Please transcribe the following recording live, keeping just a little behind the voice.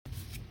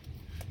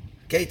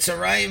Okay,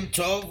 Tzarayim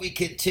Tov, we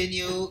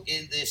continue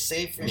in the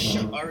Sefer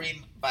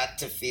Sha'arim Bat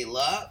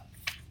Tefillah.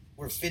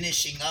 We're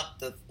finishing up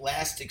the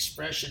last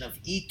expression of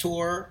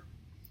Itur,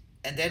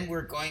 and then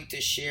we're going to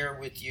share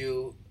with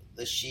you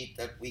the sheet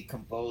that we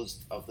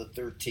composed of the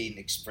 13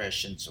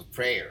 expressions of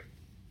prayer,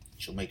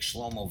 which will make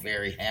Shlomo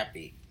very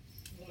happy.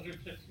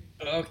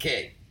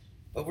 Okay,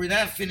 but we're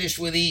not finished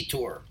with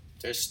Itur.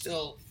 There's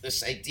still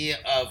this idea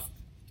of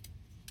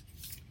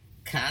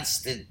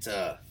constant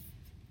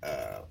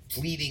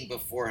pleading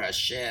before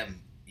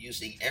Hashem,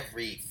 using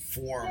every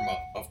form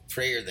of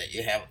prayer that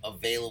you have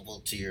available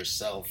to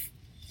yourself.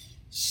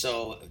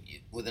 So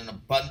with an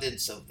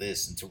abundance of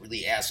this, and to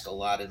really ask a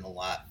lot and a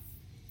lot.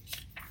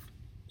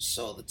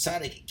 So the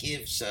tzaddik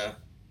gives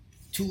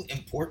two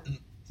important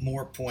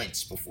more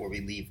points before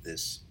we leave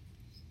this.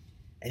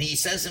 And he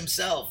says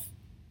himself,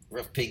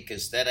 Rav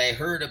Pinkus, that I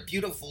heard a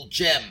beautiful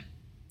gem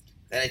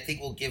that I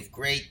think will give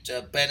great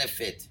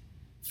benefit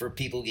for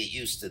people to get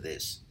used to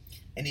this.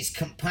 And he's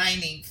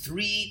combining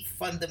three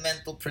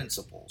fundamental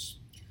principles.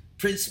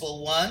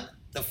 Principle 1,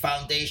 the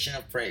foundation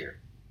of prayer.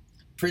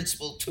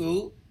 Principle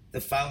 2,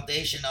 the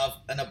foundation of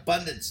an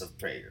abundance of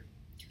prayer.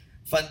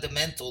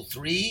 Fundamental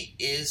 3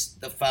 is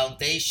the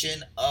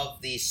foundation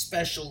of the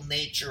special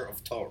nature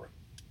of Torah.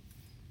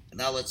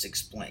 Now let's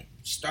explain.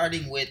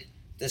 Starting with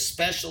the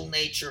special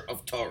nature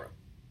of Torah.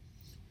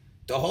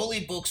 The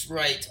holy books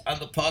write on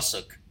the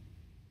pasuk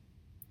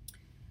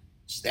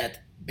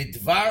that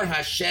Bidvar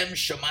Hashem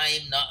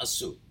Shamayim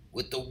Na'asu,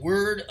 with the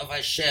word of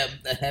Hashem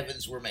the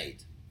heavens were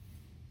made.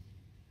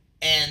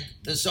 And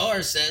the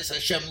Zohar says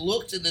Hashem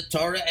looked in the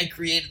Torah and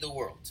created the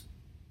world.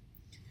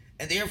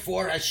 And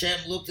therefore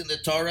Hashem looked in the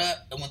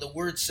Torah, and when the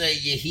words say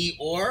Yehi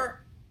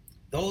Or,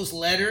 those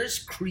letters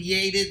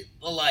created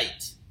the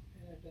light.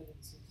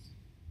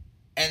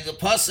 And the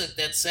pasuk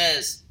that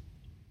says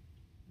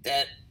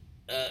that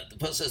the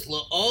pasuk says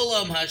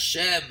La'olam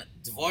Hashem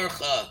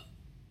Dvarcha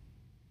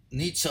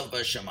Nitzav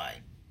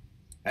B'Shamayim.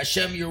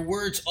 Hashem, your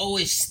words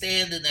always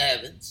stand in the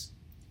heavens.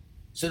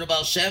 So the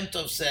Baal Shem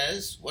Tov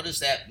says, what does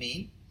that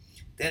mean?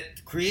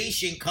 That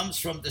creation comes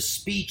from the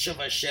speech of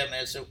Hashem,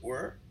 as it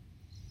were.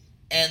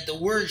 And the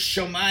word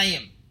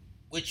Shamayim,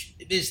 which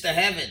is the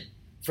heaven,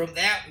 from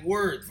that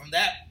word, from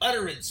that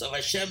utterance of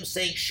Hashem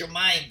saying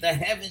Shamayim, the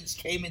heavens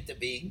came into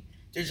being.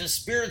 There's a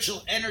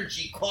spiritual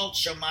energy called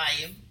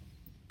Shamayim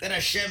that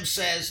Hashem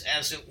says,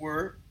 as it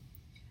were,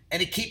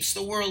 and it keeps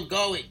the world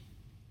going.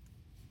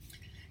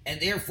 And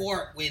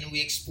therefore, when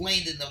we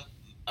explained in the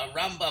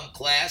Rambam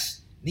class,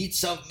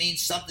 Nitzav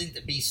means something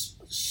to be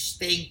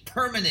staying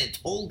permanent,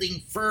 holding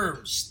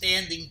firm,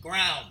 standing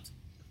ground.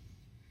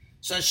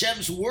 So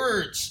Hashem's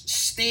words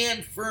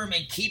stand firm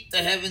and keep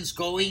the heavens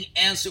going,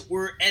 as it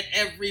were, at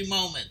every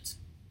moment.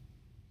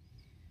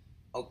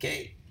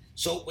 Okay?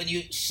 So when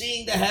you're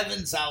seeing the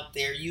heavens out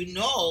there, you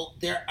know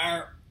there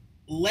are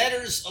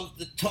letters of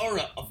the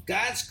Torah, of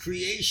God's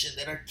creation,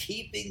 that are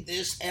keeping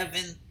this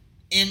heaven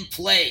in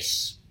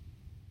place.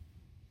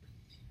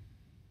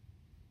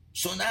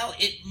 So now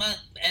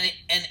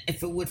and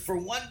if it would for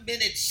 1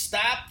 minute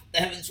stop, the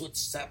heavens would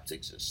stop to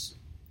exist.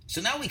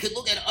 So now we could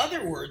look at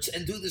other words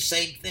and do the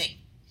same thing.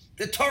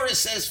 The Torah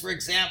says, for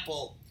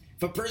example,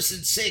 if a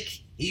person's sick,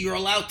 you're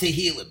allowed to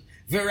heal him.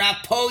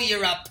 V'rapo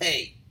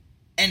yirapeh,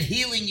 and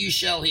healing you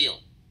shall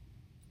heal.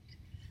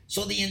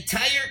 So the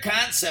entire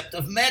concept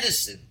of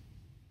medicine,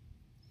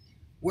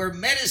 where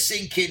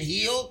medicine can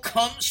heal,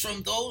 comes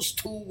from those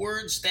two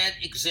words that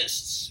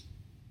exists.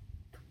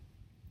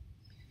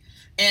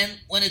 And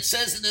when it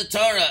says in the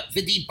Torah,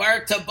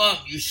 "V'dibarta bam,"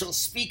 you shall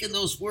speak in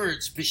those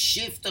words,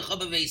 "B'shiftecha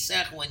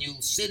b'veisech," when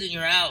you sit in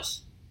your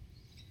house,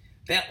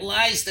 that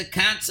lies the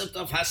concept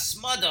of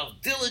hasmada,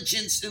 of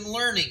diligence in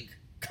learning,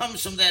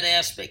 comes from that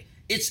aspect.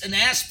 It's an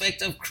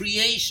aspect of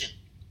creation.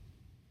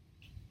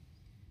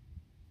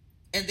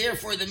 And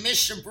therefore the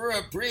Mishnah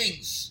Berurah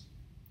brings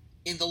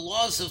in the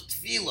laws of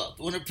Tefillah,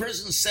 when a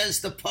person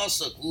says the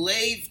pasuk,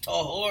 "Leiv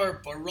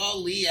tahor bara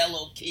li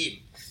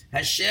Elokim,"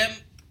 Hashem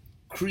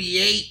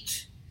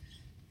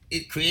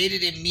it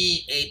created in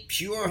me a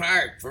pure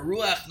heart,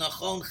 v'ruach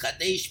nachon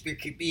chadesh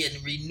b'kibi,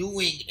 and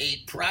renewing a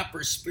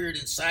proper spirit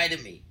inside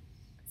of me.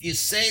 If you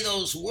say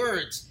those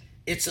words,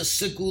 it's a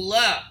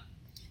segula,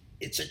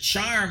 it's a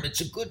charm,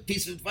 it's a good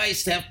piece of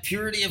advice to have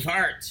purity of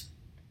heart.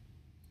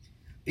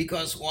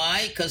 Because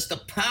why? Because the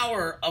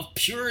power of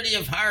purity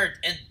of heart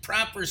and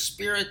proper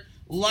spirit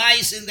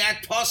lies in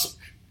that pasuk.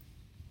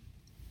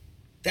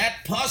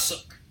 That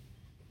pasuk,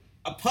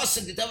 a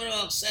pasuk the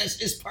David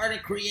says, is part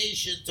of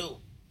creation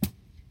too.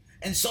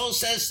 And so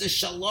says the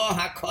Shalah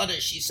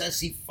HaKadosh. He says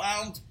he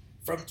found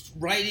from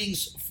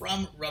writings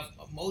from Rav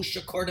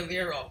Moshe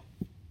Cordovero.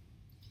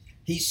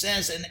 He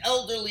says, an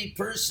elderly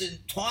person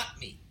taught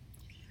me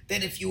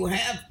that if you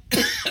have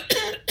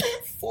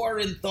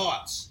foreign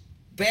thoughts,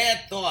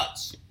 bad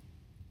thoughts,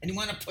 and you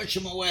want to push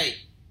them away,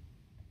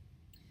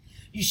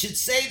 you should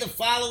say the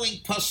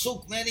following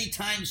pasuk many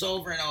times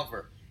over and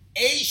over.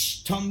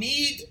 Eish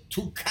tamid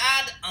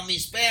tukad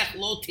amizbech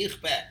lo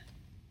tichbeh.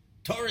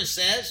 Torah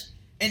says,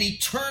 an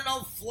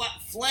eternal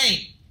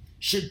flame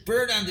should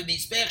burn on the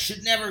Mizbech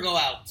should never go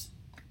out.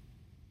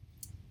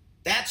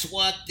 That's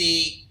what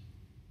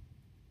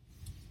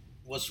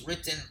was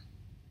written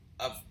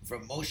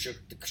from Moshe.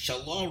 The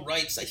Shalom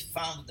writes, I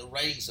found in the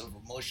writings of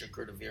Moshe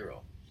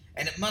Cordovero.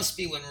 And it must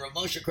be when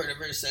Moshe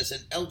Cordovero says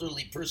an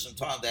elderly person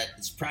taught him that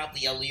it's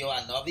probably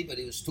Eliyahu Hanavi, but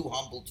he was too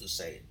humble to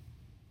say it.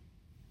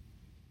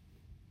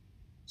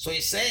 So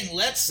he's saying,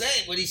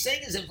 what he's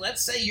saying is,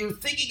 let's say you're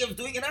thinking of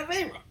doing an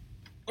Aveira,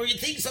 or you're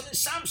thinking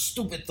some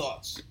stupid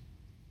thoughts.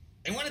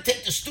 And you want to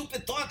take the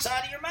stupid thoughts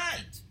out of your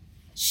mind.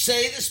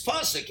 Say this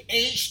pasuk,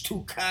 Eish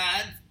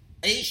Tukad,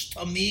 Eish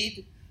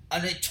Tamid,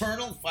 an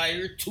eternal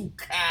fire,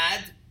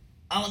 Tukad,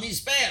 al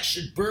Mizbech,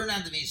 should burn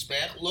on the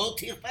Mizbech, Lo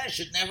Tichbeh,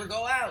 should never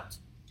go out.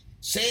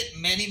 Say it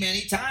many,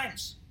 many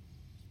times.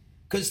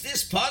 Because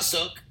this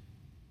pasuk,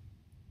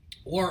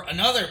 or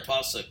another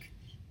pasuk,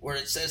 where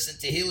it says in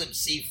Tehillim,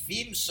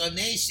 Sifim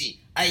Sonesi,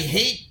 I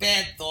hate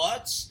bad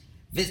thoughts,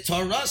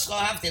 V'Torahs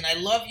Chahavti, I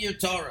love your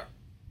Torah.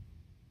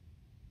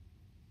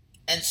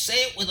 And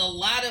say it with a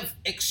lot of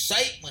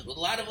excitement, with a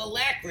lot of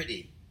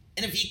alacrity.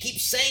 And if you keep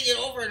saying it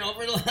over and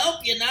over, it'll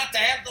help you not to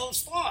have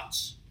those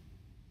thoughts.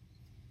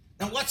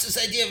 Now, what's this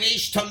idea of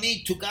Eish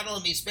Tamid Tukad al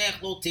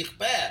Mizbech Lo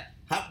Tichbeh?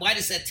 Why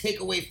does that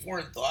take away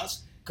foreign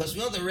thoughts? Because we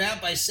know the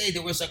rabbis say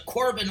there was a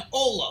korban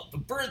olah, the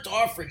burnt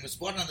offering was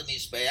put on the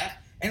Mizbeach,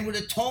 and would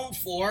atone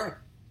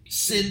for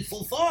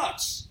sinful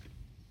thoughts.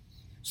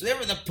 So there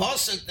was the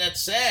pasuk that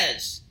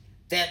says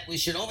that we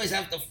should always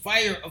have the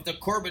fire of the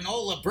korban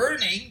olah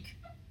burning.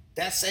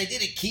 That's the idea,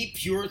 to keep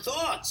pure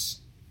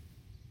thoughts.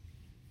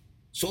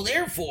 So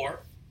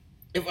therefore,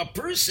 if a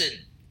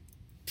person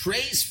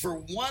prays for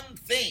one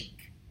thing,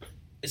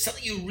 it's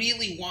something you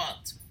really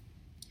want,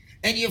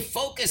 and you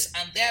focus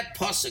on that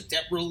pasuk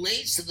that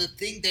relates to the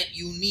thing that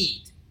you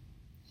need,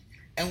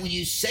 and when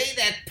you say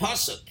that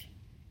pasuk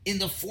in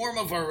the form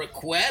of a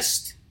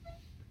request,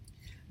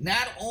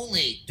 not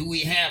only do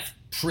we have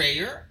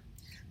prayer,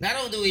 not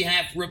only do we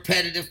have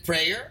repetitive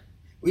prayer,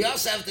 we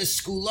also have the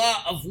skula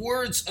of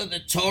words of the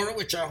Torah,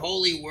 which are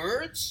holy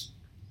words,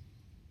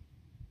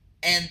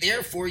 and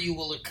therefore you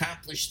will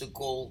accomplish the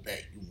goal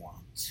that you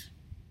want.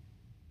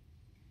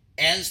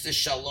 As the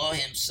Shalom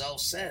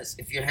himself says,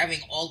 if you're having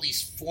all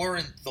these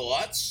foreign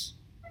thoughts,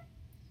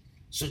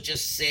 so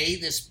just say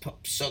this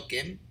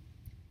psukim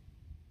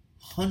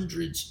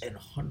hundreds and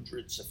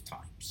hundreds of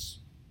times.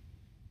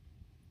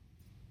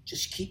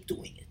 Just keep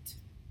doing it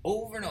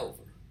over and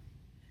over.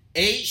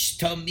 Eish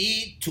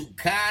tamid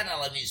tukad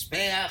al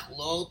mizbeach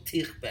lo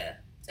tichbeh.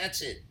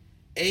 That's it.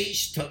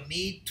 Eish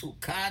tamid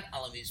tukad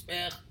al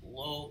mizbeach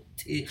lo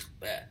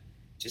tichbeh.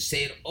 Just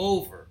say it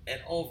over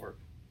and over.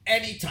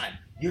 Anytime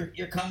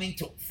you're coming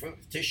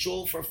to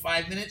shul for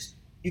 5 minutes,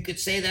 you could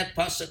say that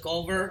pasuk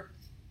over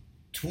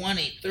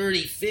 20,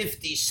 30,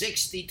 50,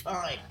 60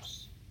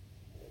 times.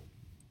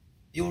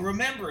 You'll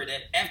remember it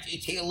after you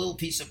take a little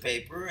piece of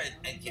paper,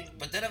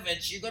 but then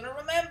eventually you're going to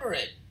remember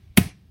it.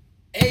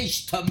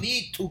 Eish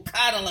tamid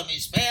tukad al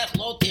mizbeach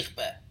lo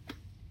tichbeh.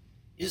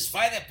 You just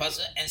find that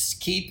pasuk and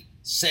keep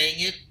saying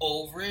it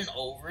over and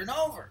over and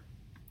over.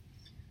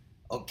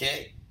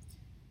 Okay?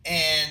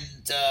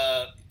 And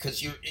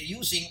because you're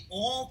using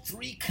all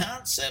three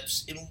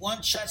concepts in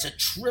one shot, it's a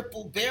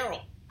triple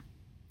barrel.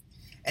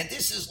 And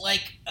this is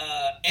like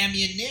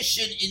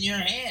ammunition in your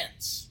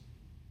hands.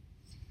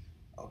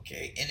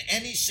 Okay, in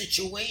any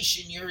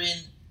situation you're in,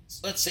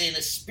 let's say in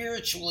a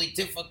spiritually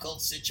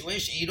difficult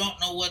situation, you don't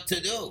know what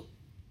to do.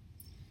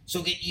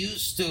 So get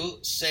used to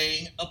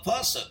saying a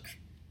pasuk.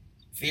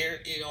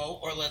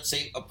 Or let's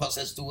say a pasuk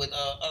has to do with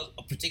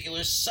a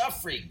particular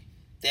suffering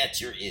that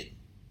you're in.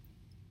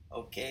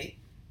 Okay,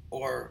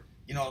 or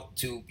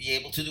to be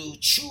able to do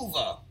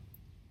tshuva.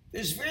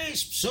 There's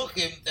various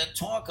psukim that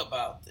talk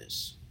about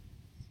this,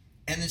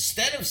 and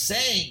instead of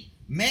saying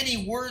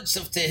many words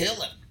of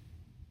Tehillim,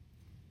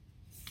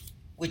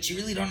 which you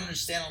really don't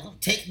understand,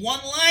 take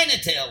one line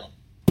of Tehillim,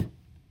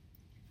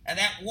 and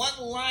that one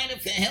line of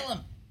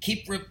Tehillim,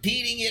 keep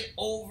repeating it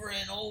over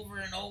and over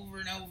and over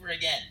and over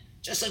again.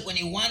 Just like when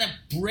you want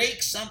to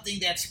break something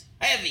that's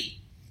heavy,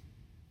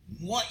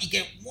 you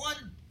get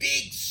one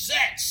big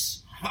zetz.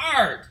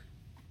 Hard,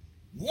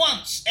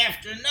 once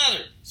after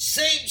another,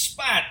 same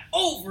spot,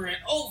 over and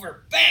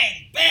over,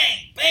 bang,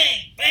 bang,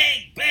 bang,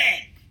 bang,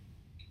 bang,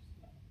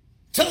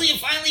 till you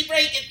finally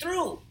break it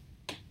through.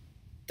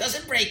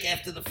 Doesn't break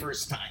after the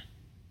first time.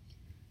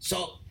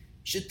 So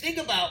you should think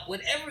about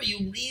whatever you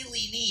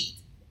really need.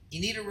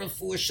 You need a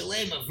refuah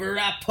shalema,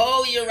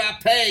 v'rapo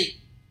yirapeh.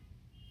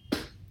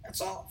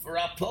 That's all,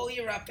 v'rapo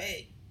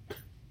yirapeh.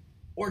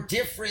 Or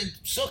different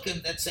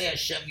psukim that say,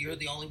 Hashem, you're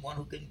the only one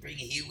who can bring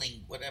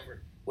healing,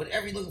 whatever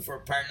you're looking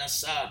for,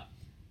 parnasah,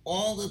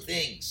 all the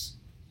things.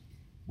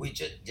 We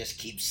just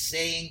keep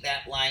saying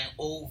that line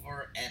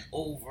over and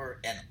over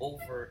and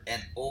over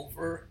and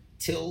over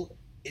till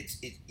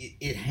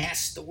it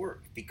has to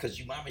work, because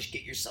you mamish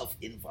get yourself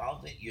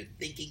involved in it, you're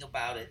thinking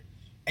about it,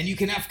 and you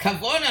can have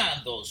kavanah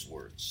on those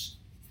words.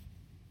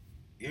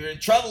 You're in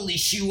trouble.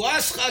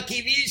 Lishuascha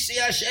kivisi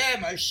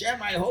Hashem.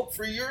 Hashem, I hope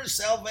for your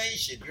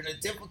salvation. You're in a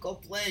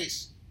difficult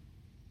place.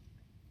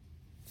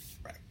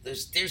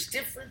 there's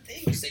different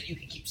things that you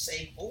can keep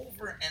saying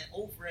over and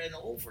over and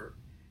over,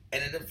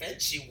 and it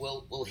eventually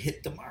will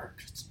hit the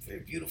mark. It's a very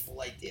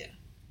beautiful idea.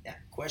 Yeah,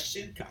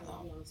 question? Come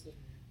on.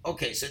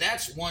 Okay, so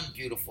that's one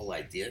beautiful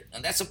idea,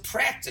 and that's a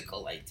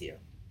practical idea.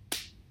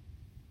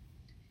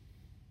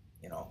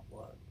 You know,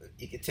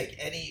 you can take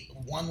any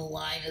one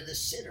line of the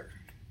Siddur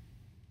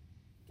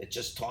that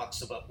just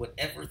talks about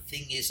whatever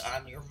thing is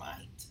on your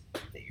mind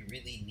that you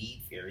really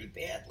need very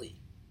badly.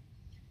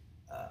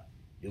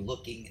 You're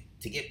looking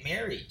to get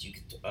married. You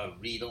could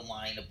read a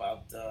line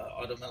about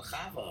Adam and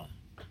Chava.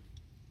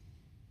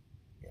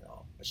 You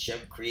know, Hashem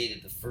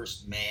created the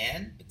first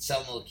man,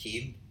 B'Tselem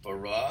Elokim,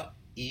 bara,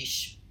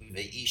 ish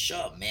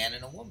ve'isha, man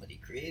and a woman. He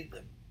created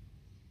them.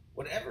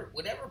 Whatever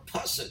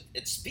pasuk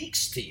it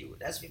speaks to you,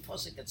 it has to be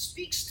pasuk that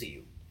speaks to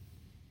you.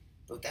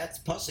 But if that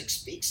pasuk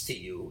speaks to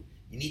you,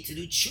 you need to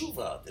do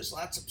tshuva. There's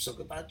lots of pasuk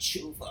about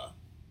tshuva.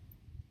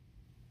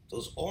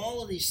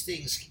 All of these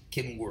things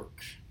can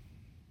work.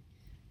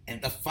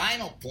 And the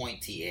final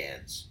point he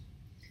adds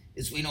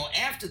is, we know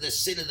after the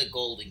sin of the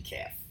golden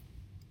calf.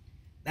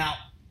 Now,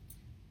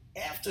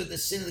 after the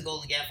sin of the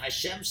golden calf,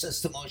 Hashem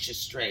says to Moshe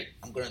straight,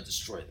 I'm going to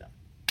destroy them.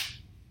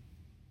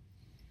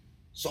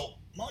 So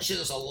Moshe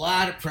does a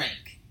lot of praying.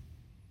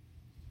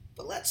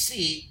 But let's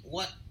see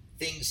what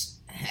things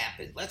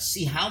happened. Let's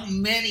see how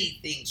many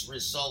things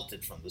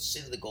resulted from the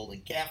sin of the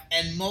golden calf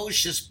and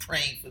Moshe's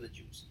praying for the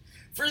Jews.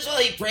 First of all,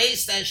 he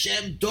prays to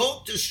Hashem,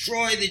 don't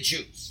destroy the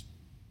Jews.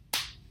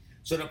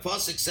 So the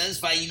pasuk says,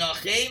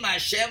 "Vayinochem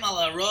Hashem al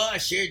hara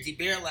asher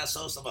diber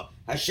lasos lavo."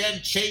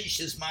 Hashem changed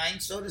his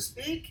mind, so to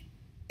speak,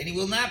 and he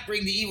will not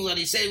bring the evil that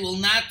he said. He will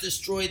not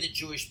destroy the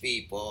Jewish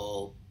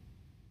people.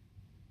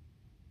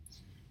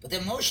 But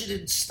then Moshe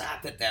didn't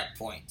stop at that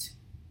point.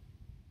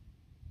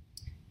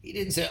 He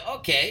didn't say,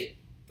 okay,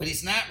 but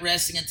he's not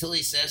resting until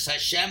he says,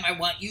 Hashem, I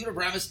want you to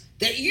promise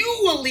that you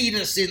will lead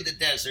us in the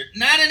desert,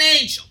 not an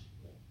angel.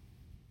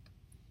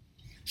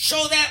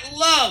 Show that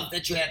love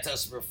that you had to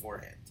us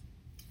beforehand.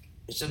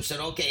 Hashem said,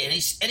 okay, and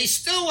he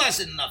still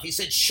wasn't enough. He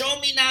said, show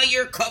me now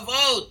your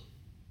kavod.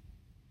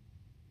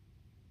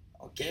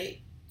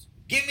 Okay?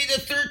 Give me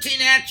the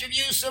 13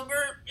 attributes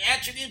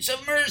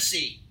of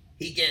mercy.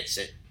 He gets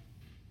it.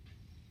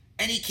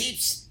 And he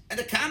keeps, and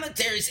the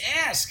commentaries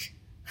ask,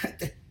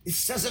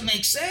 this doesn't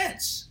make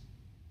sense.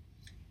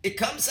 It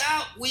comes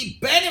out, we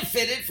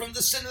benefited from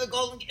the sin of the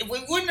golden. If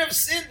we wouldn't have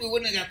sinned, we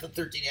wouldn't have got the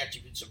 13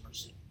 attributes of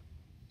mercy.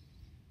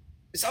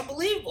 It's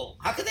unbelievable.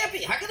 How could that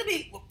be? How could it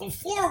be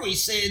before we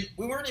sinned,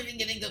 we weren't even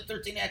getting the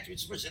 13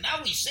 attributes of mercy?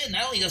 Now we sin,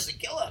 not only does he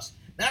kill us,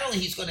 not only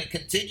he's going to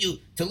continue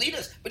to lead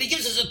us, but he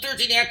gives us the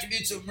 13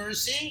 attributes of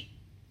mercy.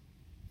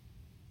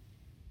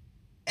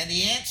 And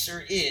the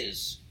answer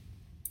is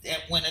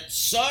that when a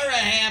tzara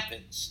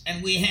happens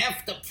and we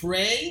have to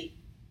pray,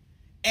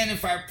 and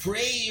if our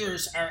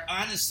prayers are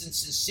honest and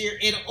sincere,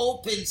 it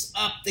opens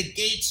up the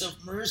gates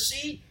of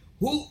mercy.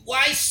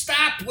 Why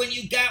stop when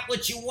you got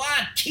what you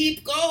want?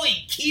 Keep going.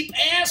 Keep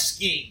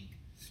asking.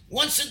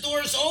 Once the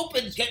door's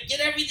open, get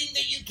everything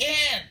that you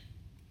can.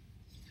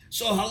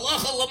 So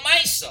halacha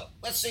l'maisa.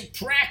 Let's say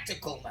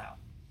practical now.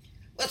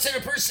 Let's say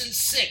the person's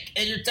sick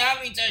and you're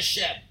davening to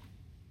Hashem.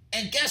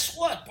 And guess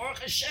what? Baruch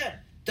Hashem.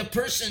 The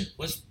person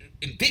was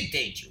in big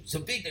danger. It's a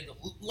big danger.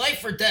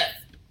 Life or death.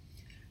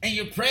 And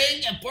you're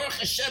praying and Baruch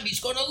Hashem, he's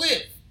going to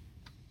live.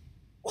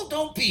 Well,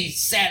 don't be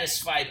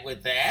satisfied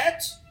with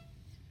that.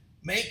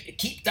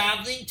 Keep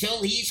davening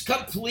till he's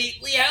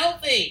completely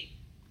healthy.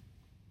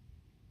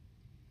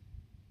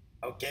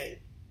 Okay?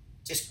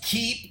 Just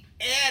keep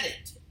at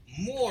it.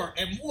 More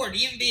and more to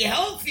even be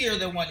healthier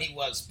than when he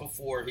was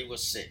before he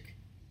was sick.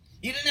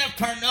 You didn't have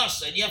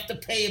parnasa and you have to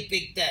pay a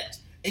big debt.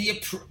 And you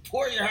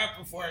pour your heart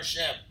before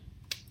Hashem.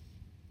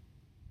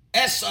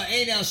 Esa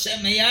ein el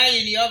Shem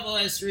meyayin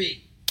yavo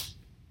esri.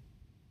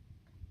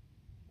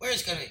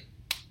 Where's it going to be?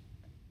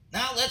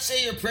 Now, let's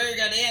say your prayer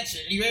got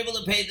answered and you're able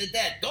to pay the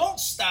debt. Don't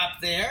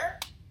stop there.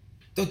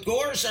 The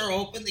doors are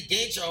open, the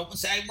gates are open.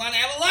 Say, I want to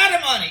have a lot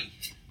of money.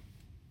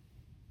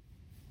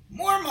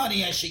 More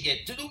money I should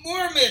get to do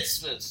more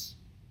mitzvahs.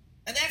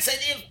 And that's the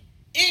idea of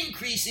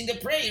increasing the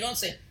prayer. You don't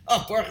say,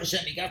 oh, Baruch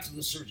Hashem, he got through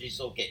the surgery,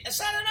 it's okay. That's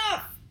not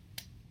enough.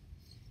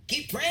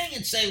 Keep praying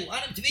and say,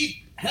 want him to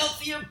be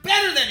healthier,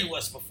 better than he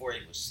was before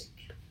he was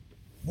sick.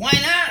 Why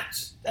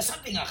not? That's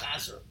not being a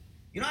chazer.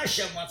 You know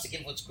Hashem wants to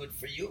give what's good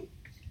for you.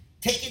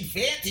 Take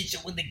advantage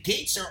of when the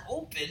gates are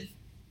open.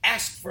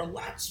 Ask for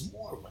lots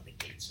more when the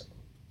gates are open.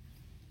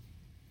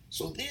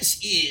 So this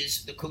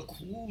is the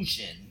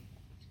conclusion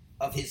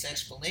of his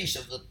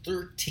explanation of the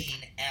 13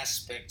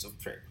 aspects of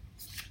prayer.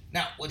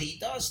 Now, what he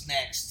does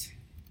next,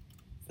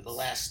 for the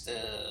last...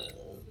 the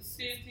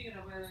same thing,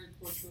 Rabbi,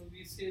 what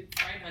we say,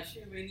 find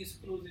Hashem when he's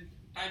closed in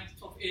times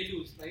of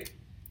Elul, right?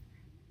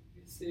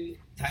 We say...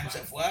 Times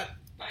of what?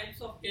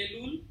 Times of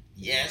Elul.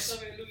 Yes.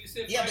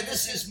 Yeah, but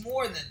this is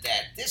more than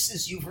that. This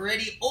is, you've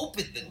already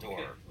opened the door.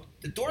 Okay.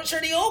 The door's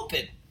already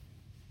open.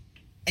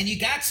 And you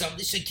got something,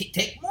 so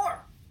take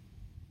more.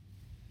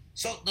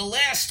 So the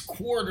last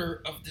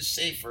quarter of the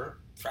Sefer,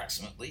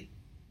 approximately,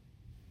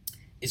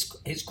 is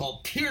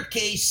called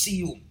Pirkei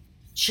Siyum.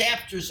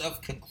 chapters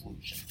of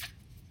conclusion.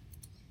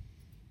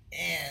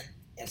 And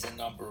as a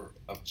number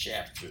of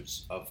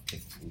chapters of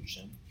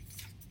conclusion.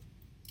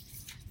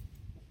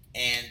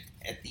 And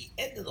at the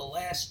end of the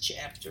last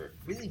chapter,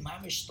 really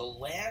mamish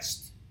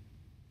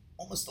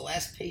almost the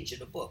last page of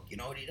the book, you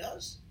know what he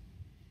does?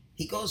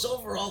 He goes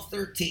over all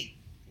 13.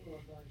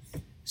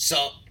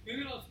 So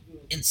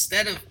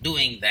instead of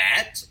doing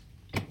that,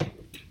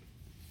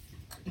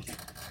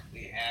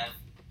 we have,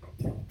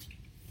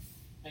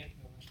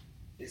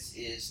 this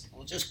is,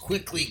 we'll just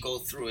quickly go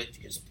through it.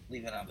 Just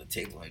leave it on the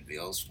table, anybody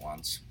else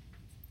wants.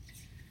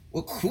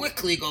 We'll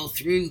quickly go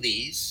through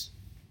these,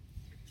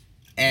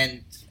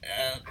 and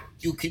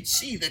you can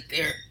see that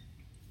there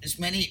is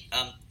many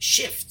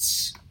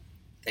shifts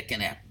that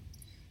can happen.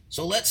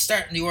 So let's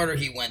start in the order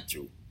he went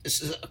through.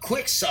 This is a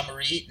quick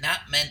summary,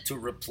 not meant to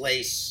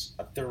replace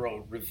a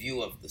thorough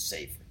review of the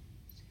Sefer.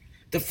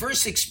 The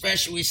first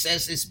expression we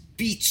says is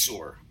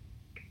bitzur.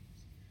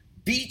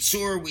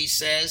 Bitzur, we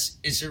says,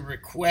 is a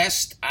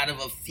request out of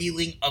a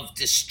feeling of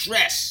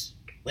distress,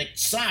 like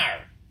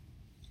tsar,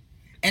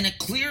 and a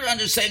clear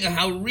understanding of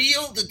how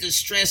real the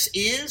distress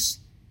is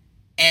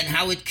and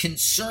how it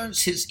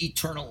concerns his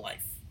eternal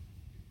life.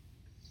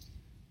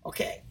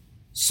 Okay,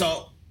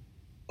 so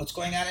what's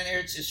going on in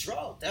Eretz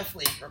Yisrael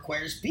definitely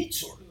requires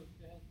bitzur.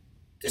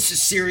 This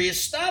is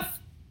serious stuff.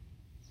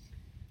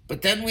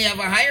 But then we have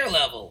a higher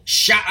level,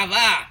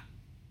 sha'ava,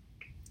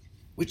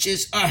 which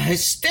is a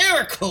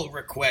hysterical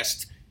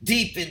request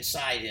deep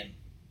inside him.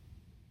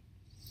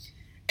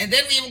 And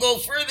then we even go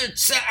further,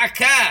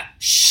 tza'aka,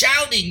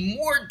 shouting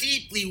more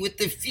deeply with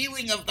the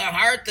feeling of the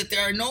heart that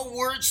there are no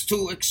words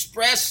to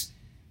express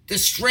the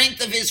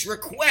strength of his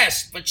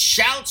request, but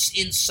shouts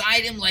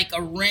inside him like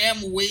a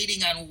ram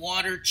waiting on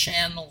water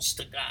channels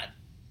to God.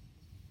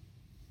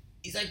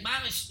 He's like,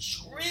 Mom is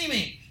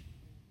screaming.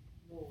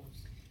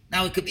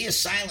 Now, it could be a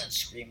silent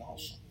scream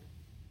also.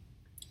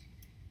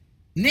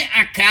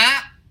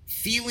 Ne'aka,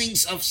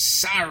 feelings of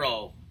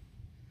sorrow.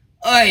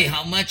 Oy,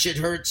 how much it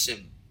hurts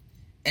him.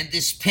 And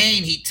this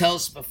pain he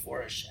tells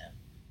before Hashem,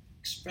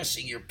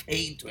 expressing your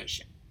pain to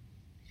Hashem.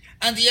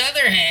 On the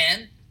other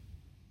hand,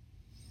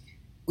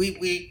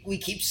 we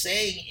keep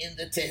saying in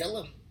the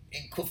Tehillim,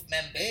 in Kuf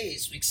Mem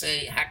Beis, we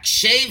say,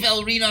 Hakshev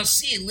el Rina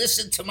Si,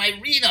 listen to my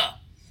Rina,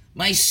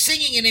 my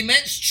singing in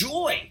immense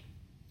joy.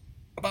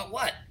 About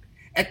what?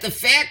 At the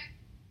fact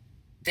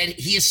that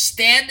he is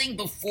standing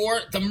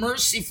before the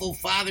merciful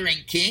Father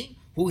and King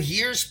who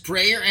hears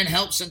prayer and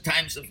helps in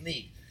times of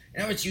need.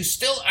 In other words, you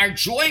still are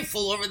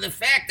joyful over the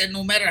fact that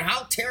no matter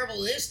how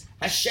terrible it is,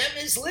 Hashem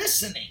is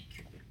listening.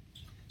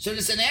 So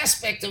there's an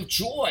aspect of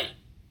joy.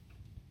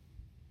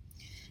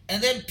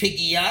 And then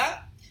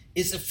pigiyah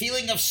is a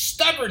feeling of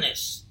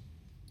stubbornness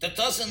that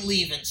doesn't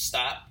leave and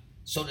stop,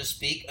 so to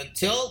speak,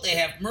 until they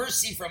have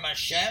mercy from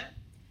Hashem.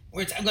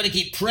 Where I'm going to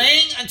keep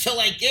praying until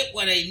I get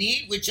what I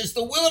need, which is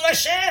the will of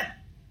Hashem.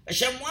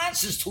 Hashem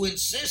wants us to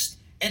insist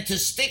and to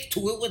stick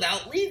to it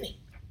without leaving.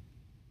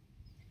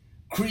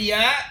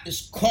 Kriya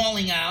is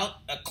calling out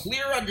a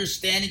clear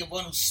understanding of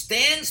one who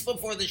stands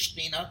before the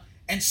Shekhinah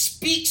and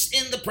speaks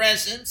in the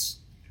presence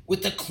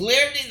with the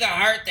clarity of the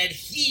heart that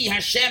he,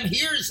 Hashem,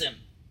 hears him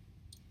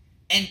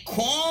and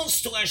calls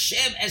to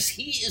Hashem as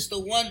he is the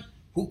one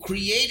who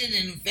created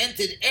and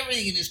invented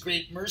everything in his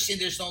great mercy,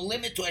 and there's no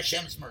limit to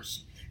Hashem's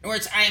mercy. In other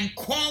words, I am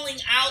calling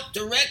out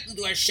directly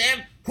to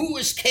Hashem, who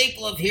is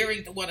capable of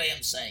hearing to what I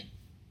am saying.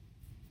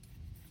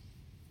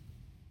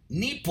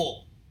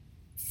 Nipul,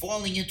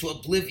 falling into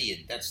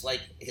oblivion, that's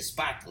like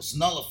hispatlos,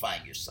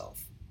 nullifying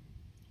yourself.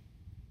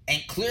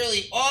 And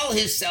clearly all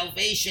his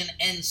salvation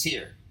ends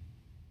here.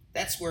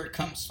 That's where it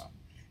comes from.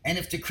 And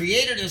if the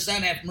Creator does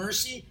not have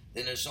mercy,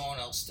 then there's no one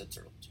else to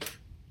turn to.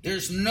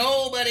 There's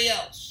nobody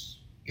else.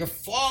 You're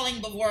falling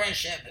before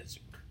Hashem.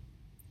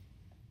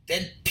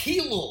 Then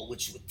pilul,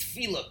 which with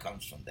tefillah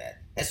comes from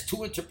that, has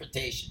two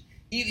interpretations.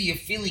 Either you're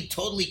feeling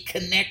totally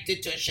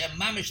connected to Hashem,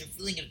 mamish, a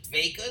feeling of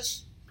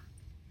dveikus,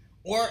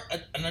 or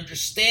an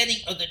understanding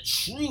of the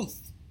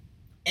truth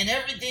and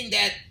everything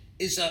that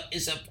is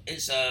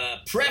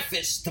a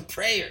preface to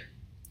prayer.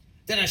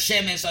 That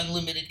Hashem has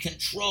unlimited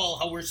control,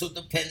 how we're so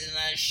dependent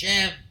on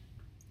Hashem,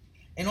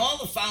 and all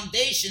the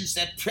foundations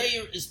that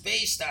prayer is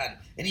based on.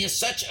 And he has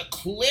such a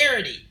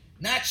clarity,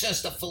 not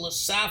just a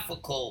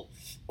philosophical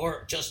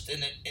or just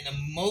an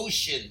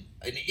emotion,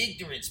 an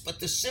ignorance, but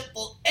the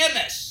simple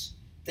emes,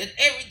 that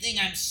everything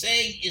I'm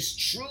saying is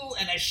true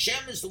and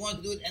Hashem is the one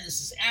who do it, and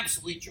this is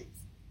absolutely true.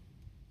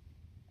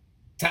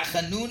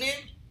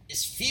 Tachanunim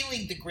is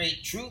feeling the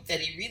great truth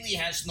that he really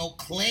has no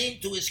claim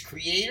to his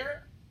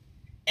Creator,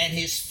 and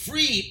his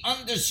free,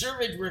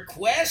 undeserved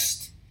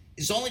request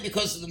is only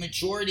because of the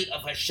majority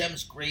of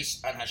Hashem's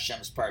grace on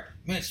Hashem's part.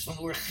 It's from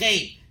the word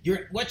chay.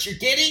 What you're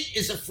getting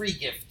is a free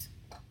gift.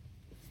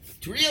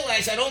 To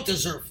realize I don't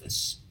deserve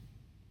this.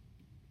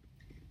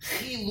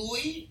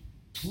 Chilui,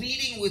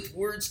 pleading with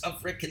words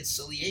of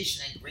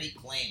reconciliation and great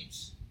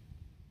claims.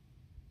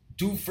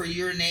 Do for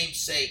your name's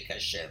sake,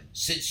 Hashem,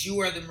 since you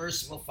are the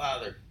merciful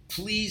Father,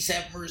 please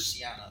have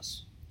mercy on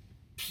us.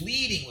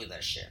 Pleading with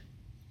Hashem.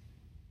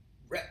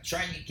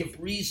 trying to give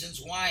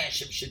reasons why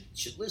Hashem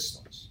should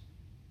listen to us.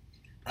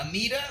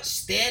 Amida,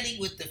 standing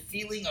with the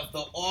feeling of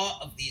the awe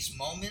of these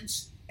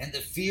moments and the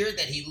fear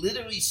that he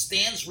literally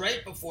stands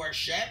right before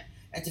Hashem,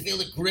 and to feel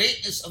the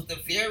greatness of the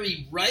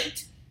very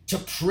right to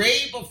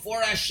pray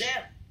before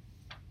Hashem.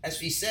 As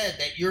we said,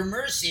 that your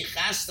mercy,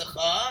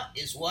 chastacha,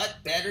 is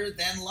what? Better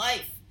than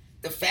life.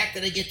 The fact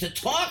that I get to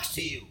talk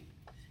to you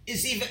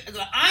is even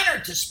the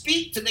honor to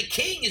speak to the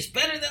king is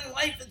better than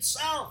life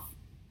itself.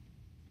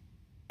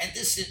 And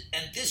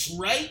this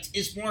right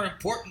is more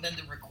important than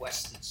the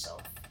request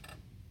itself.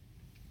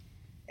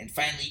 And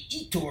finally,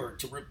 Itur,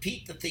 to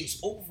repeat the things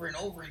over and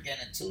over again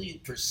until you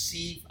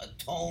perceive a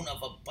tone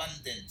of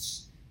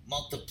abundance,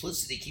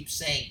 multiplicity. Keep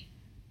saying,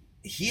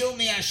 heal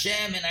me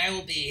Hashem and I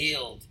will be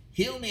healed.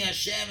 Heal me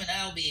Hashem and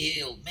I will be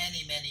healed.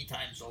 Many, many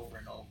times over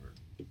and over.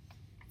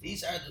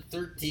 These are the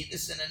 13,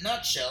 this is in a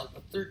nutshell,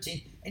 the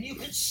 13. And you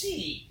can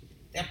see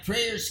that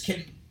prayers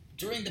can,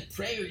 during the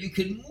prayer, you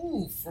can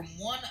move from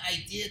one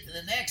idea to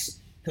the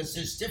next because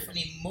there's different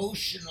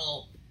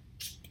emotional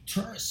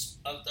turns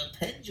of the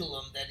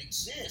pendulum that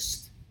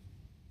exist.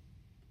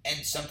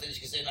 And sometimes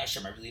you can say,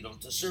 Hashem, I really don't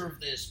deserve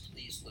this.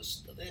 Please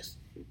listen to this.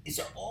 These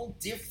are all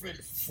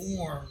different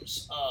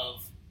forms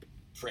of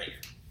prayer.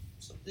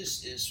 So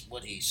this is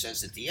what he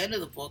says at the end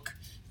of the book,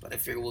 but I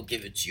figure we'll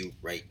give it to you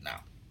right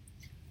now.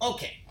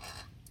 Okay,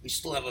 we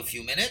still have a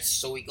few minutes,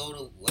 so we go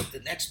to what the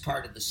next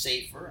part of the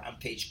Sefer on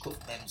page Kuf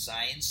Mem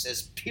Zayin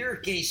says,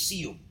 Pirkei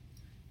Siyum,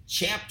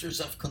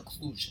 chapters of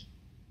conclusion.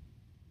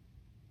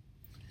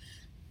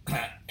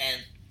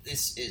 And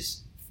this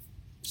is,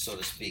 so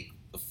to speak,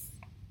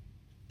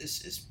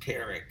 this is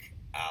Perek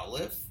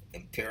Aleph,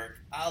 and Perek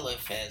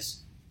Aleph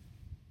has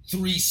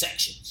 3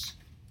 sections.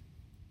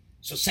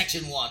 So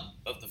section 1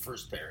 of the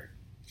first Perek.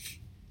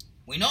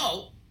 We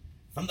know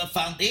from the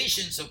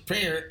foundations of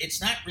prayer,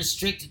 it's not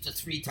restricted to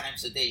 3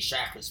 times a day,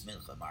 Shachris,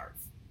 Mincha, Marv.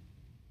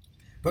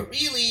 But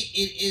really,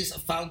 it is a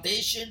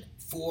foundation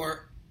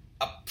for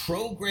a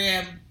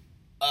program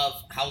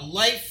of how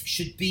life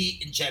should be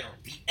in general,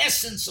 the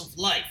essence of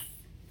life.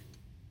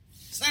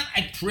 It's not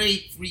I pray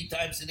 3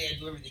 times a day, I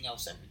do everything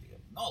else every day.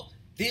 No,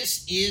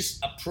 this is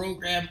a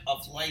program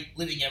of life,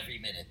 living every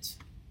minute.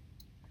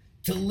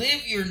 To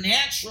live your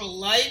natural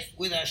life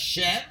with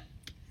Hashem,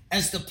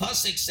 as the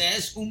pasuk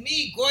says,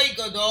 Umi goy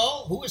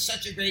gadol, who is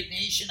such a great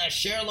nation,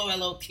 Asher lo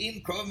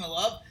Elokim krovim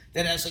elav,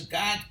 that has a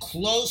God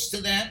close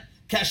to them,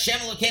 Kashem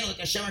Elokeinu, like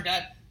Hashem our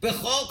God,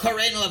 bechol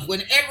karein elav,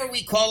 whenever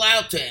we call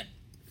out to Him.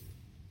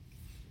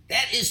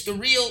 That is the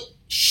real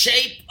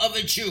shape of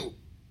a Jew.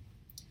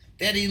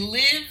 That he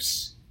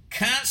lives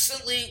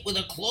constantly with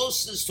a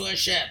closeness to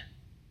Hashem.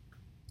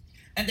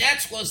 And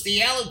that was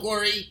the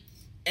allegory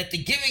at the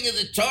giving of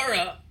the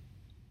Torah.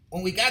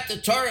 When we got the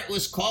Torah, it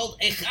was called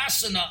a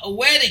chasana, a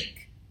wedding.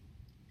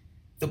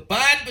 The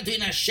bond between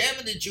Hashem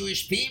and the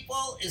Jewish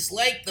people is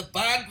like the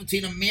bond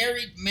between a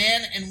married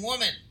man and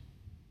woman.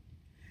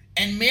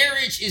 And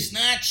marriage is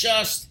not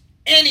just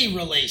any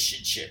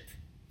relationship.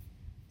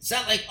 It's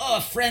not like,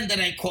 a friend that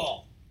I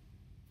call.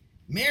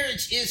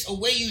 Marriage is a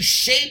way you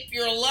shape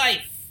your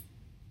life.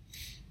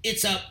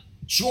 It's a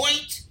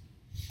joint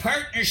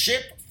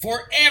partnership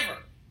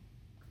forever.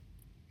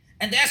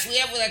 And that's what we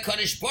have with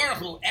HaKadosh Baruch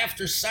Hu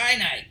after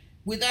Sinai.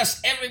 With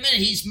us every minute.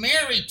 He's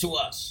married to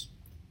us.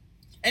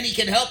 And He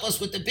can help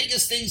us with the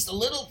biggest things, the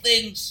little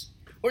things,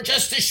 or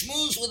just to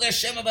schmooze with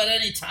Hashem about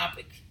any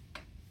topic.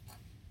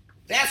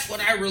 That's what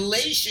our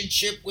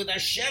relationship with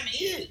Hashem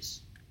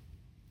is.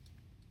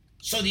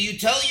 So do you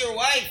tell your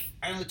wife,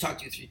 I only talk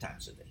to you 3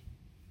 times a day.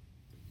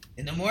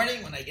 In the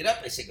morning, when I get up,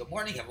 I say, good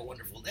morning, have a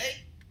wonderful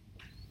day.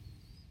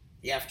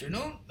 The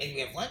afternoon, maybe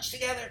we have lunch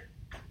together.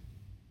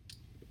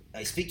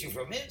 I speak to you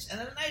for a minute, and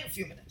then at night a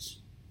few minutes.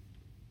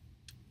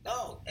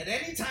 No, at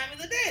any time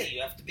of the day,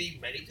 you have to be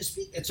ready to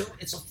speak. It's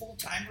a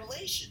full-time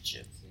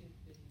relationship.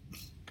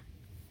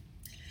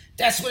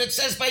 That's what it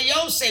says by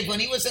Yosef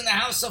when he was in the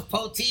house of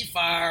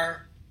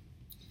Potiphar.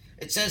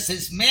 It says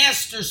his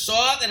master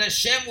saw that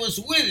Hashem was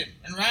with him.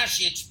 And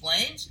Rashi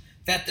explains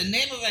that the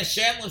name of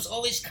Hashem was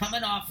always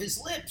coming off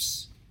his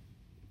lips.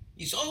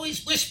 He's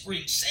always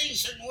whispering, saying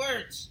certain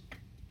words.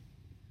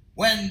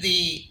 When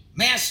the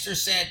master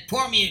said,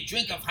 pour me a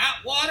drink of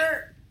hot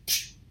water,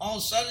 all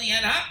of a sudden he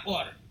had hot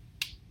water.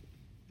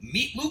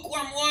 Meet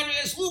lukewarm water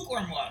as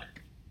lukewarm water.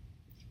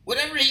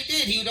 Whatever he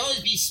did, he would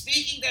always be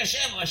speaking to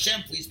Hashem.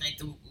 Hashem, please make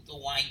the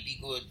wine be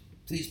good.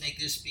 Please make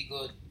this be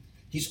good.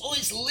 He's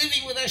always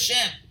living with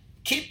Hashem.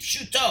 Kip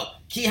shuto.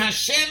 Ki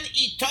Hashem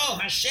ito.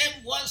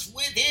 Hashem was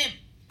with him.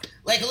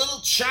 Like a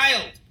little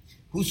child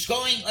who's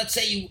going, let's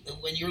say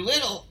when you're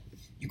little,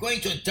 you're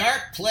going to a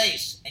dark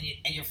place and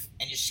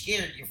you're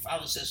scared. Your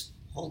father says,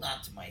 hold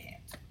on to my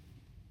hand.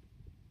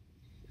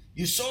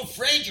 You're so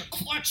afraid, you're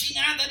clutching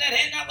onto that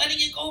hand, not letting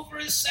it go for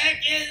a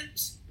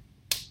second.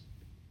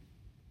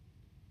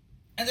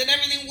 And then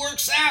everything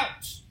works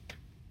out.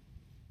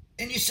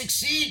 And you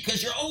succeed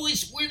because you're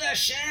always with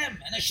Hashem.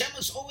 And Hashem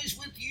is always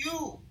with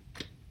you.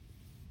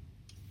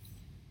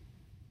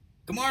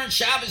 Gemara in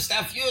Shabbos,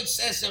 Daf Yud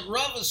says that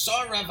Rav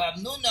saw Rav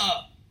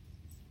Amnuna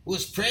who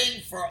was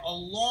praying for a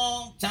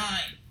long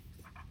time.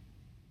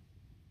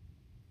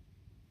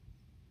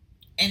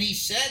 And he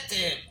said to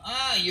him,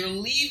 you're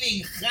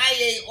leaving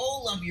Chaye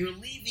Olam, you're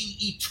leaving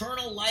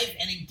eternal life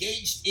and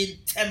engaged in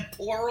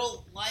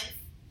temporal life?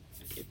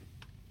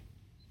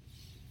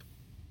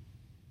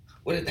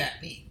 What did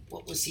that mean?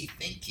 What was he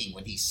thinking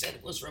when he said,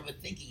 what was Rava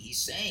thinking? He's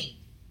saying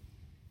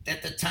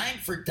that the time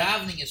for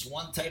davening is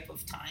one type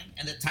of time,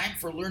 and the time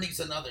for learning is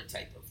another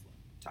type of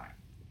time.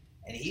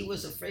 And he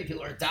was afraid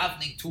people are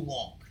davening too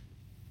long.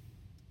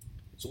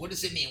 So what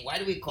does it mean? Why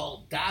do we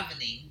call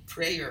davening,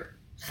 prayer,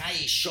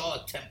 Chaye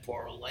Shah,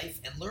 temporal life,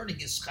 and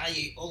learning is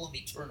Chaye Olam,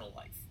 eternal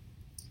life?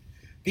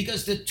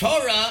 Because the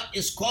Torah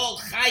is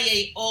called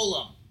Chaye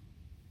Olam,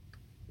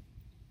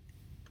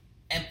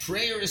 and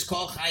prayer is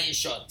called Chaye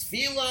Shah.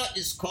 Tefillah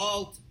is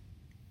called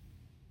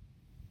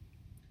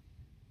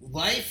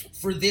life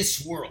for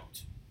this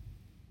world.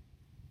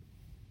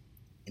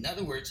 In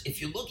other words,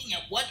 if you're looking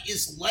at what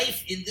is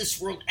life in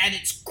this world at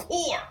its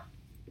core,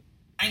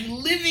 I'm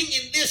living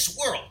in this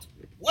world.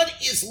 What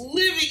is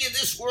living in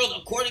this world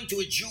according to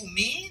a Jew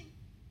mean?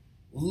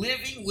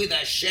 Living with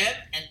Hashem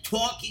and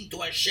talking to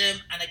Hashem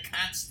on a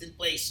constant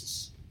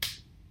basis.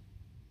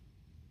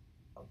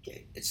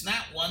 Okay, it's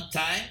not one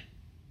time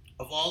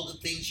of all the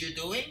things you're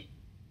doing.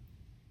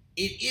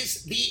 It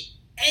is the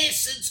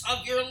essence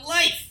of your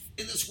life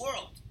in this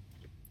world.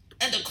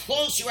 And the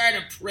closer you are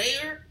to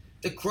prayer,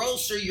 the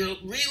closer you're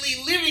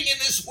really living in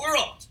this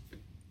world.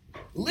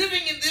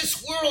 Living in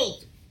this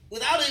world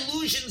without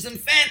illusions and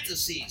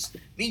fantasies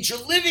means you're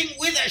living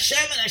with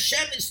Hashem, and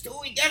Hashem is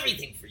doing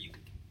everything for you.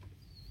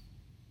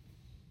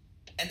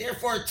 And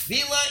therefore,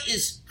 tefillah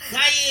is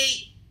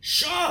Chaye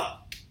Shah.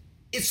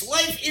 It's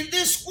life in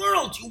this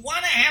world. You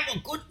want to have a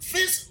good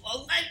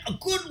physical life, a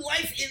good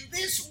life in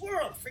this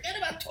world. Forget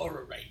about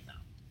Torah right now.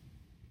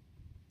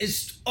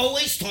 It's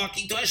always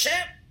talking to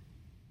Hashem.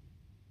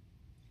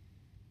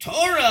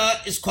 Torah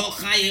is called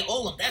Chaye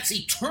Olam. That's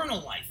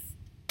eternal life.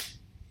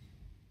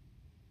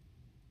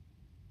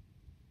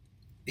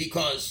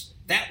 Because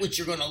that which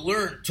you're going to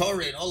learn,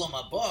 Torah in Olam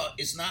Haba,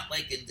 is not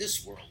like in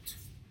this world,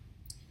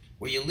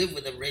 where you live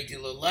with a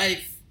regular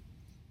life,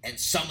 and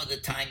some of the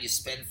time you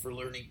spend for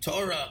learning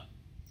Torah.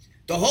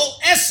 The whole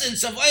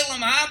essence of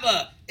Olam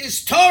Haba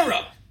is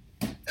Torah.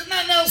 There's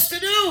nothing else to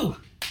do.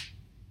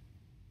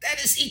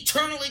 That is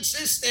eternal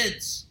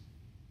existence.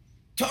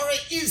 Torah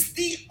is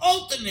the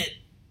ultimate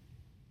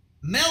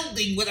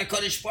melding with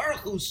HaKadosh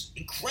Baruch Hu's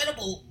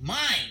incredible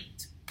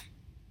mind.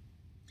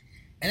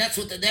 And that's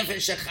what the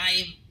Nefesh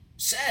HaChaim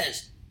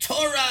says.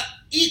 Torah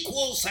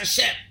equals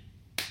Hashem.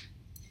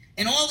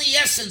 And all the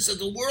essence of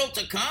the world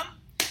to come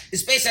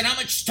is based on how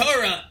much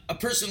Torah a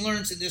person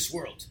learns in this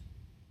world.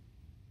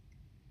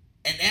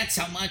 And that's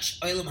how much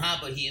Olam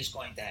Haba he is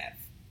going to have.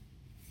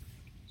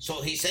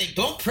 So he's saying,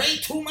 don't pray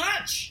too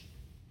much.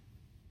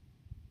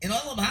 In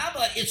Olam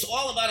Haba, it's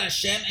all about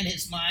Hashem and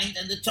his mind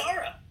and the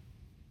Torah.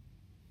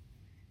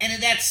 And in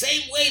that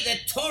same way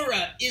that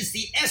Torah is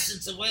the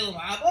essence of Olam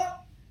Haba,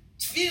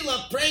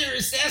 Tefillah, prayer,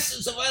 is the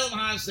essence of Olam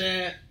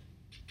Haba.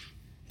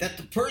 That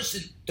the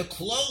person, the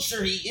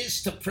closer he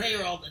is to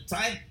prayer all the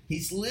time,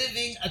 he's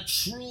living a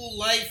true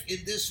life in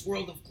this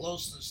world of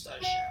closeness to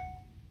Hashem.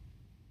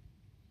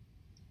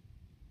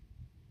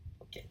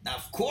 Okay, now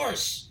of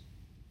course,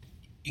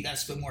 you got to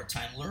spend more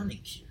time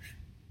learning here.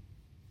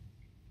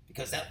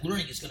 Because that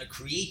learning is going to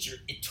create your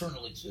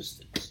eternal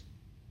existence.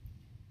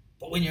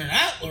 But when you're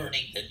not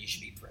learning, then you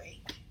should be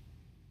praying.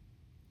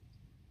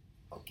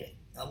 Okay,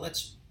 now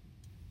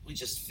we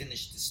just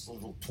finished this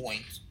little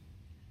point.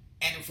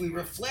 And if we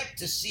reflect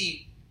to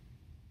see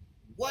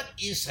what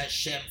is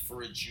Hashem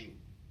for a Jew,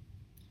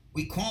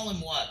 we call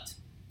him what?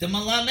 The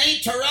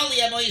Malamei Torah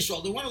Li'amo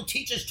Yisrael, the one who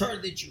teaches Torah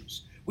to the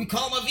Jews. We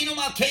call him Avinu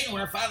Malkeinu,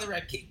 our Father,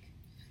 our King.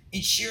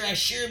 In Shir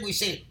Hashirim, we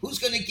say, who's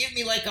going to give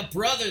me like a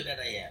brother that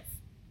I have?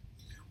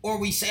 Or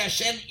we say,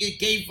 Hashem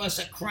gave us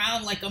a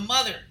crown like a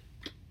mother.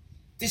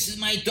 This is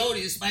my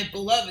doti, this is my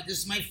beloved, this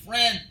is my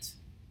friend.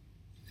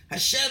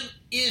 Hashem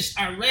is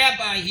our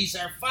rabbi, he's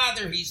our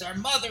father, he's our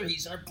mother,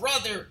 he's our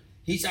brother,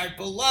 he's our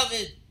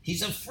beloved,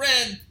 he's a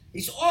friend,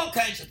 he's all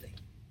kinds of things.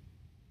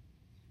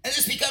 And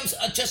this becomes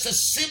just a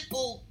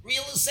simple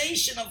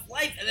realization of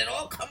life, and it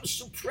all comes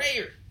through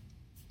prayer.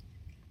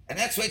 And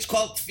that's why it's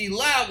called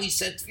tefillah. We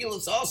said tefillah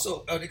is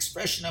also an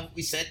expression of,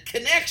 we said,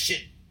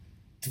 connection,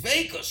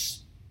 tveikus.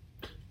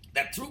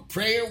 That through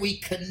prayer we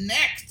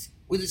connect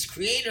with his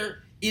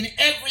creator in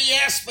every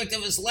aspect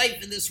of his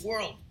life in this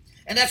world.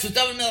 And that's what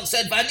David Melech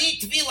said, Vani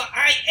tefillah,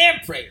 I am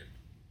prayer.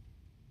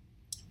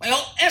 My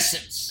whole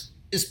essence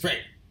is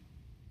prayer.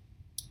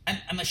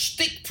 I'm a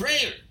shtick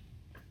prayer.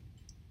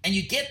 And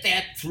you get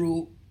that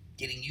through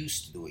getting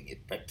used to doing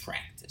it by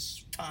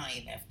practice,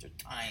 time after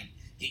time.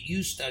 Get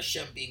used to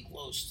Hashem being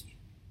close to you.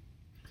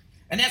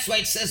 And that's why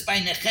it says by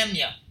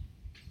Nehemiah,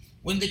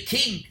 when the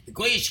king, the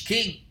Goyish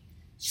king,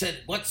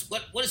 said, what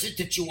is it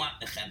that you want,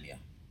 Nehemiah?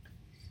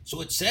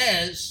 So it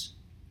says,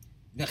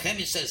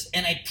 Nehemiah says,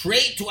 and I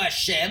prayed to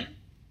Hashem,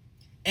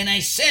 and I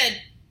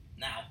said,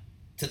 now,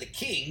 to the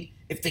king,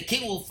 if the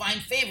king will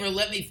find favor,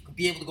 let me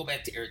be able to go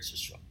back to Eretz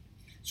Yisrael.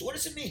 So what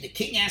does it mean? The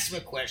king asked him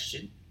a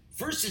question.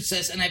 First it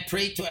says, and I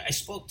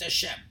spoke to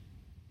Hashem.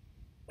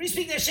 When you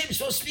speak to Hashem, you're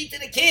supposed to speak to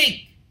the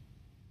king.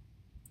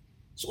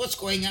 So what's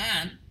going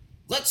on?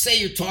 Let's say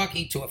you're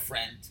talking to a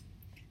friend,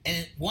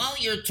 and while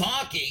you're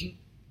talking,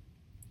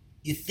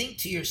 you think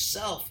to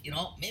yourself,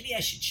 maybe I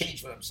should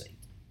change what I'm saying.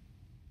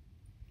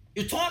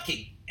 You're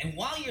talking, and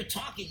while you're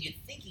talking, you're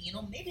thinking,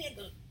 maybe I'm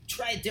going to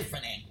try a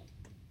different angle.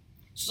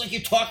 It's like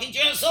you're talking to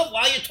yourself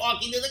while you're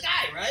talking to the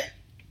guy, right?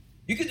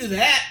 You can do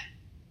that.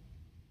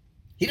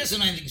 He doesn't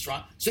know anything's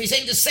wrong. So he's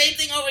saying the same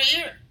thing over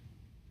here.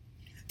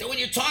 That when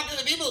you're talking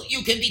to people,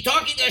 you can be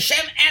talking to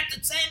Hashem at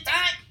the same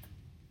time.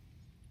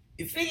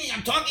 You're thinking,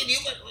 I'm talking to you,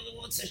 but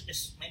what's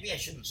this? Maybe I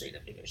shouldn't say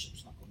that. Maybe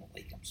Hashem's not going to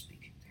like I'm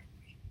speaking that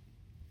way.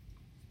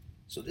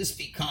 So this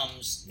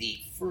becomes the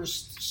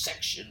first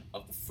section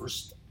of the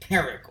first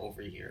parak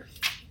over here.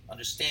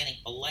 Understanding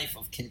a life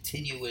of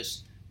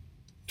continuous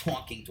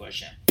talking to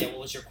Hashem. Yeah, what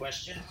was your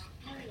question?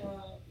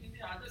 In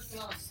the other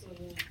class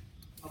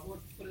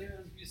about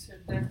prayers, we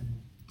said that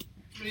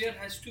prayer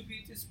has to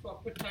be at its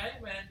proper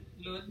time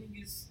and learning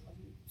is.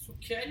 So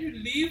can you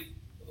leave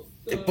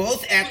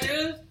both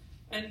prayers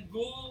and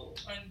go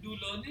and do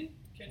learning?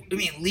 I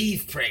mean,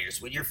 leave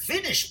prayers when you're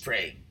finished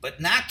praying, but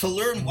not to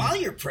learn while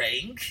you're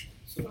praying.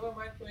 So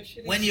my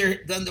question when is,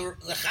 you're done, the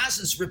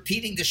chazan's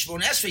repeating the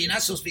Shemona Esrei, you're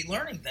not supposed to be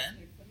learning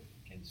then.